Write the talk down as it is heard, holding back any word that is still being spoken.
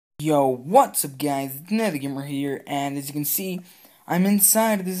Yo, what's up guys, it's Gamer here, and as you can see, I'm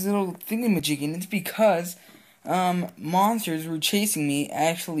inside this little thingamajig, and it's because, monsters were chasing me,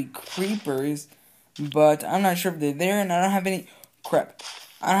 actually creepers, but I'm not sure if they're there, and I don't have any, crap,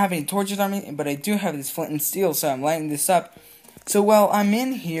 I don't have any torches on me, but I do have this flint and steel, so I'm lighting this up. So while I'm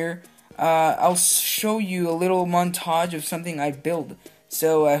in here, I'll show you a little montage of something I build,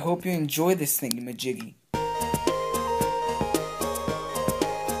 so I hope you enjoy this thingamajiggy.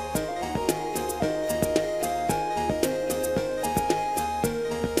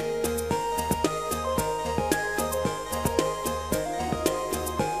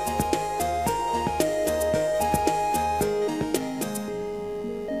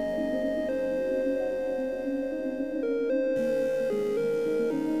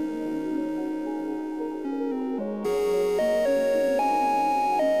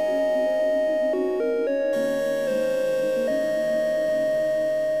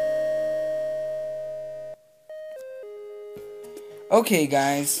 Okay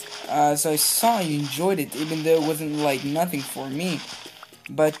guys, so I saw you enjoyed it, even though it wasn't like nothing for me.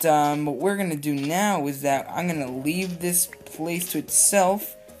 But what we're gonna do now is that I'm gonna leave this place to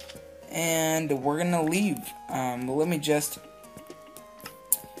itself, and we're gonna leave. Let me just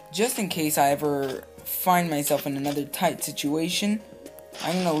in case I ever find myself in another tight situation,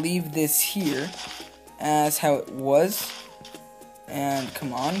 I'm gonna leave this here as how it was. And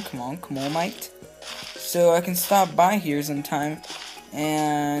come on, mate. So I can stop by here sometime.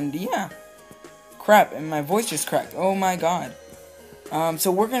 And yeah, crap, and my voice just cracked. Oh my god.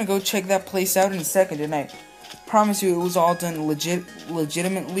 So we're gonna go check that place out in a second, and I promise you it was all done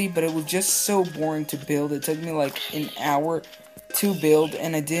legitimately, but it was just so boring to build. It took me like an hour to build,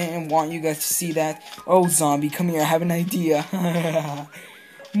 and I didn't want you guys to see that. Oh, zombie, come here, I have an idea.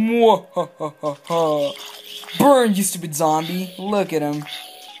 Burn, you stupid zombie. Look at him.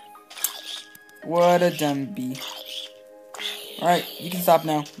 What a dumb bee. Alright, you can stop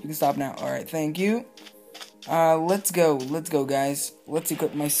now. Alright, thank you. Let's go, guys. Let's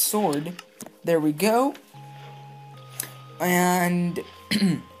equip my sword. There we go. And,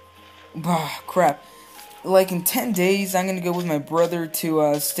 crap. Like, in 10 days, I'm gonna go with my brother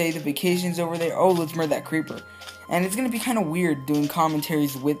to, stay the vacations over there. Oh, let's murder that creeper. And it's gonna be kind of weird doing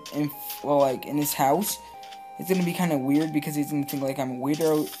commentaries with, in his house. It's gonna be kind of weird because he's gonna think, like, I'm a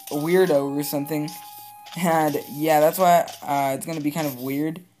weirdo or something. And yeah, that's why it's gonna be kind of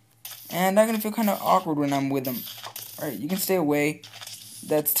weird, and I'm gonna feel kind of awkward when I'm with him. Alright, you can stay away.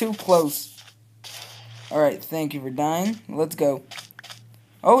 That's too close. Alright, thank you for dying. Let's go.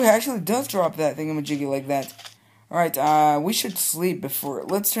 Oh, he actually does drop that thingamajiggy like that. Alright, we should sleep before.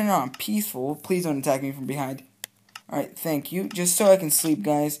 Let's turn it on peaceful. Please don't attack me from behind. Alright, thank you. Just so I can sleep,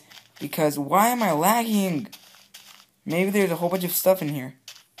 guys. Because why am I lagging? Maybe there's a whole bunch of stuff in here.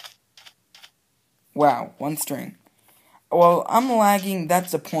 Wow, one string. Well, I'm lagging,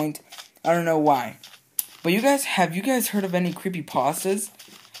 that's the point. I don't know why. But have you guys heard of any creepypastas?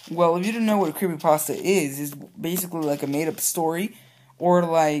 Well, if you don't know what a creepypasta is, it's basically like a made-up story. Or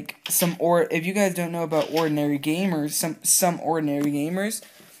like if you guys don't know about ordinary gamers, some ordinary gamers,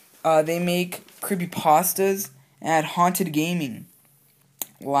 they make creepypastas at haunted gaming.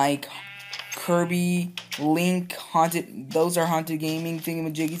 Like Kirby, Link, those are haunted gaming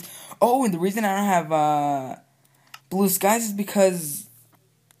thingamajiggies. Oh, and the reason I don't have blue skies is because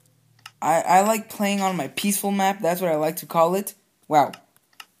I like playing on my peaceful map. That's what I like to call it. Wow,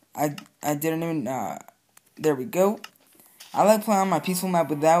 I didn't even there we go. I like playing on my peaceful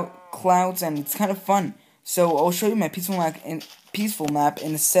map without clouds, and it's kind of fun. So I'll show you my peaceful map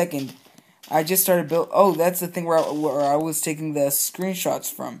in a second. I just started build. Oh, that's the thing where I was taking the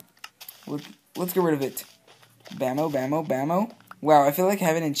screenshots from. Let's get rid of it. Bammo. Wow, I feel like I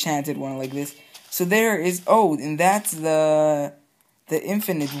have an enchanted one like this. So there is, oh, and that's the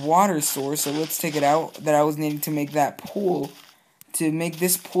infinite water source. So let's take it out, that I was needing to make that pool, to make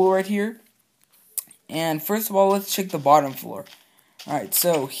this pool right here. And first of all, let's check the bottom floor. Alright,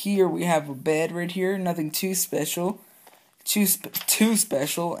 so here we have a bed right here, nothing too special. Too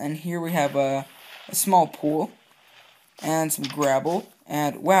special, and here we have a small pool, and some gravel.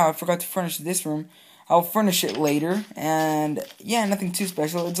 And wow, I forgot to furnish this room. I'll furnish it later, and yeah, nothing too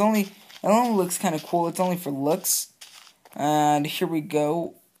special. It only looks kind of cool. It's only for looks. And here we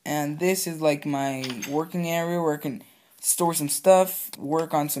go. And this is like my working area where I can store some stuff,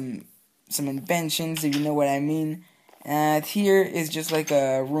 work on some inventions, if you know what I mean. And here is just like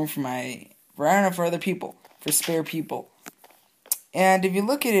a room for I don't know, for other people, for spare people. And if you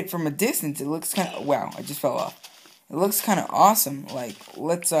look at it from a distance, it looks kind of, wow, I just fell off. It looks kind of awesome. Like,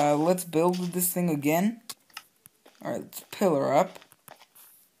 let's build this thing again. Alright, let's pillar up.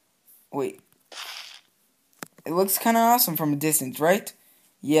 Wait. It looks kind of awesome from a distance, right?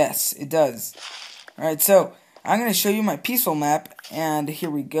 Yes, it does. Alright, so I'm going to show you my peaceful map, and here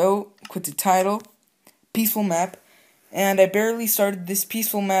we go. Quit the title, peaceful map. And I barely started this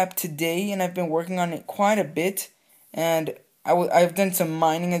peaceful map today, and I've been working on it quite a bit. And I've done some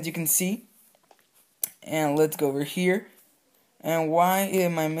mining, as you can see. And let's go over here. And why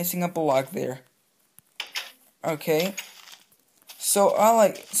am I missing up a block there? Okay. So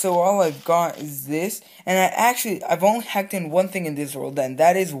all I've got is this, and I've only hacked in one thing in this world, and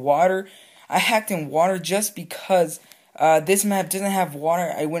that is water. I hacked in water just because this map doesn't have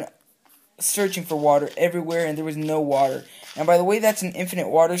water. I went searching for water everywhere, and there was no water. And by the way, that's an infinite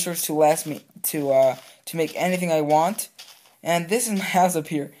water source to last me to make anything I want. And this is my house up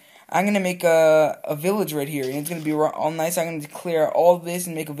here. I'm gonna make a village right here, and it's gonna be all nice. I'm gonna clear out all this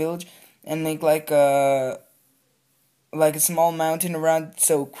and make a village, and make like a small mountain around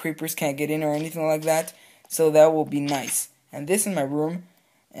so creepers can't get in or anything like that. So that will be nice. And this is my room.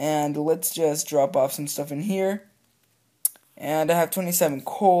 And let's just drop off some stuff in here. And I have 27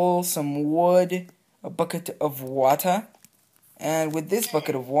 coal, some wood, a bucket of water. And with this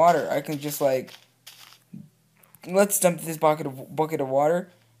bucket of water, I can just let's dump this bucket of water.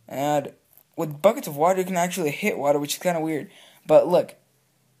 And with buckets of water, you can actually hit water, which is kind of weird. But look,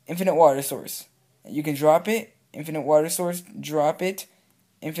 infinite water source. You can drop it. Infinite water source, drop it.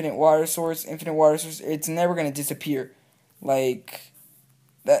 Infinite water source, infinite water source. It's never gonna disappear. Like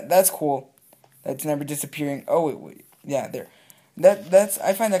that's cool. That's never disappearing. Oh wait. Yeah, there.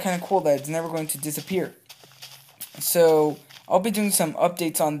 I find that kind of cool that it's never going to disappear. So I'll be doing some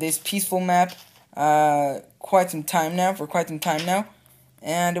updates on this peaceful map for quite some time now,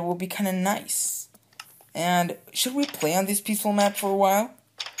 and it will be kind of nice. And should we play on this peaceful map for a while?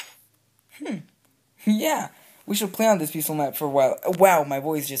 Yeah. We should play on this peaceful map for a while. Wow, my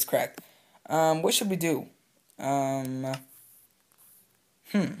voice just cracked. What should we do? Oh,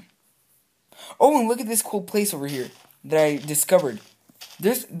 and look at this cool place over here that I discovered.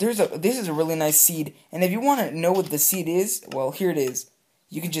 This is a really nice seed, and if you want to know what the seed is, well, here it is.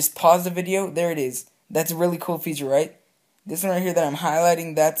 You can just pause the video. There it is. That's a really cool feature, right? This one right here that I'm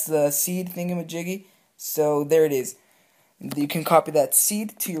highlighting, that's the seed thingamajiggy. So there it is. You can copy that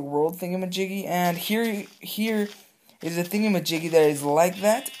seed to your world thingamajiggy, and here is a thingamajiggy that is like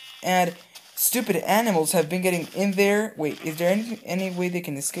that, and stupid animals have been getting in there. Wait, is there any way they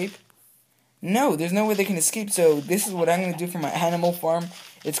can escape? No, there's no way they can escape, so this is what I'm going to do for my animal farm.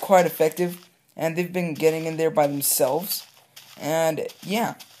 It's quite effective, and they've been getting in there by themselves, and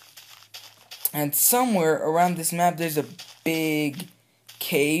yeah. And somewhere around this map, there's a big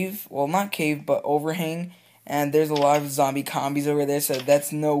cave, well, not cave, but overhang. And there's a lot of zombie combies over there, so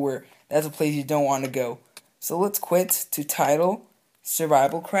that's nowhere. That's a place you don't want to go. So let's quit to title,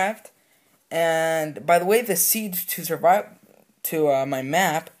 survival craft. And by the way, the seed to survive to my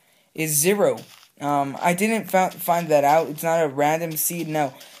map is 0. I didn't find that out. It's not a random seed.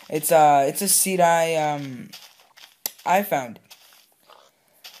 No, it's a seed I found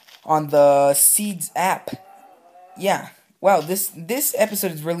on the Seeds app. Yeah. Wow, this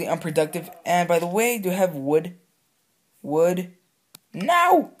episode is really unproductive. And by the way, do I have wood? Wood?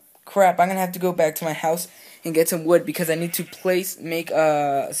 No! Crap, I'm gonna have to go back to my house and get some wood because I need to make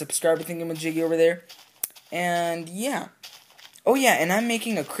a subscriber thingamajiggy over there. And yeah. Oh yeah, and I'm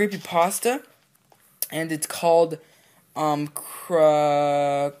making a creepypasta. And it's called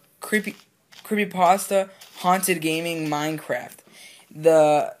Creepypasta Haunted Gaming Minecraft.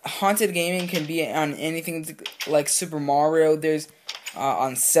 The haunted gaming can be on anything like Super Mario. There's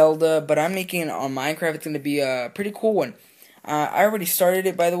on Zelda, but I'm making it on Minecraft. It's going to be a pretty cool one. I already started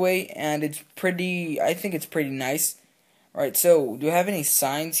it, by the way, and I think it's pretty nice. Alright, so do I have any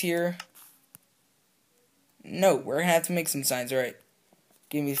signs here? No, we're going to have to make some signs. Alright,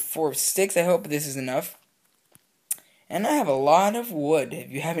 give me 4 sticks. I hope this is enough. And I have a lot of wood,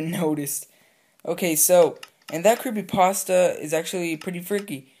 if you haven't noticed. Okay, so and that creepypasta is actually pretty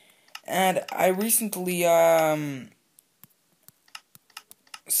freaky. And I recently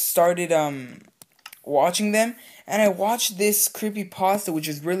started watching them, and I watched this creepypasta which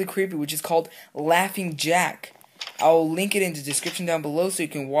is really creepy, which is called Laughing Jack. I'll link it in the description down below so you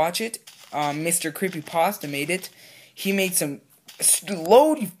can watch it. Mr. Creepypasta made it. He made some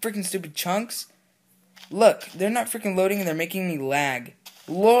load, you freaking stupid chunks. Look, they're not freaking loading and they're making me lag.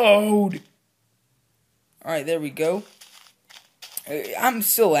 Load! Alright, there we go. I'm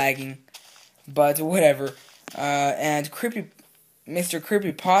still lagging, but whatever. And Mr.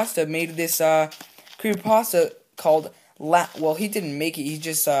 Creepypasta made this creepypasta called well, he didn't make it. He's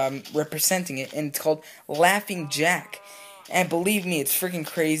just representing it, and it's called Laughing Jack. And believe me, it's freaking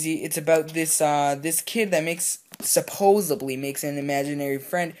crazy. It's about this kid that supposedly makes an imaginary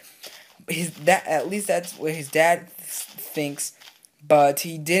friend. At least that's what his dad thinks, but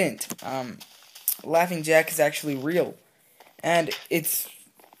he didn't. Laughing Jack is actually real, and it's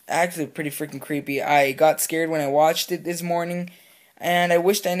actually pretty freaking creepy. I got scared when I watched it this morning, and I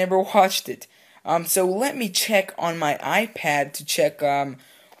wished I never watched it. So let me check on my iPad to check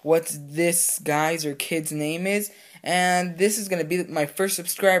what this guy's or kid's name is, and this is gonna be my first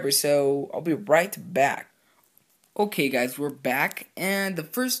subscriber. So I'll be right back. Okay, guys, we're back, and the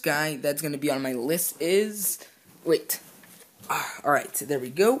first guy that's gonna be on my list is Alright, so there we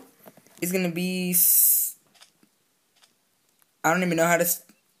go. It's gonna be I don't even know how to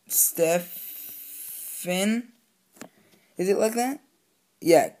Stefan. Is it like that?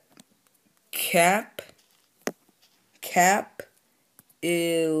 Yeah. Cap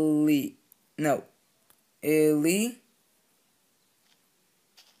Illy. No. Illy.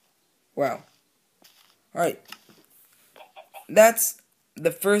 Wow. Alright. That's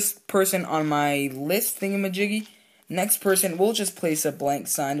the first person on my list thingamajiggy. Next person, we'll just place a blank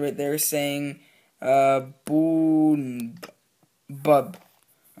sign right there saying Boon Bub.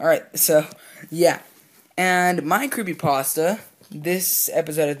 Alright, so yeah. And my creepypasta, this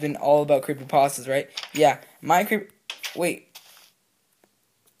episode has been all about creepypastas, right? Yeah. Wait.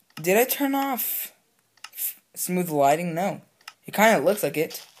 Did I turn off smooth lighting? No. It kind of looks like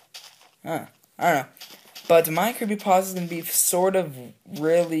it. I don't know. But my creepypasta is going to be sort of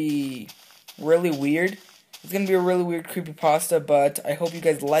really weird. It's going to be a really weird creepypasta, but I hope you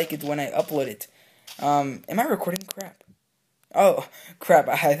guys like it when I upload it. Am I recording? Crap. Oh, crap.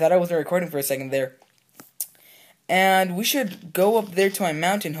 I thought I wasn't recording for a second there. And we should go up there to my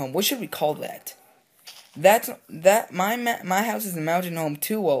mountain home. What should we call that? My house is a mountain home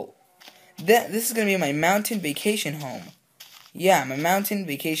too. Well, this is going to be my mountain vacation home. Yeah, my mountain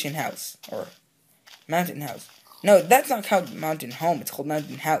vacation house. Or mountain house. No, that's not called mountain home. It's called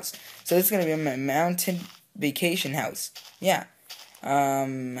mountain house. So this is going to be my mountain vacation house. Yeah.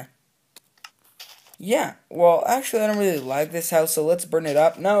 Yeah. Well, actually, I don't really like this house, so let's burn it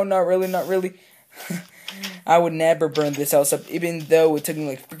up. No, not really. I would never burn this house up, even though it took me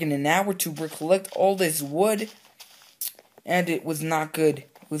like freaking an hour to collect all this wood. And it was not good.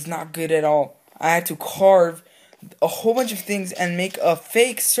 It was not good at all. I had to carve a whole bunch of things and make a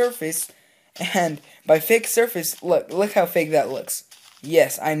fake surface. And by fake surface, look how fake that looks.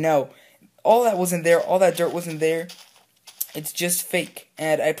 Yes, I know. All that wasn't there. All that dirt wasn't there. It's just fake.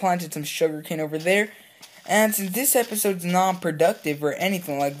 And I planted some sugarcane over there. And since this episode's non-productive or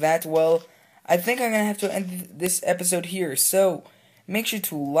anything like that, well, I think I'm going to have to end this episode here. So, make sure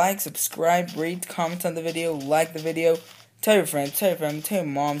to like, subscribe, rate, comment on the video, like the video. Tell your friends, tell your family, tell your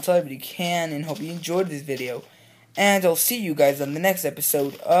mom, tell everybody you can, and hope you enjoyed this video. And I'll see you guys on the next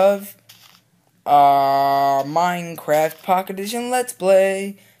episode of Minecraft Pocket Edition Let's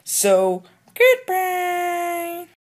Play. So, goodbye!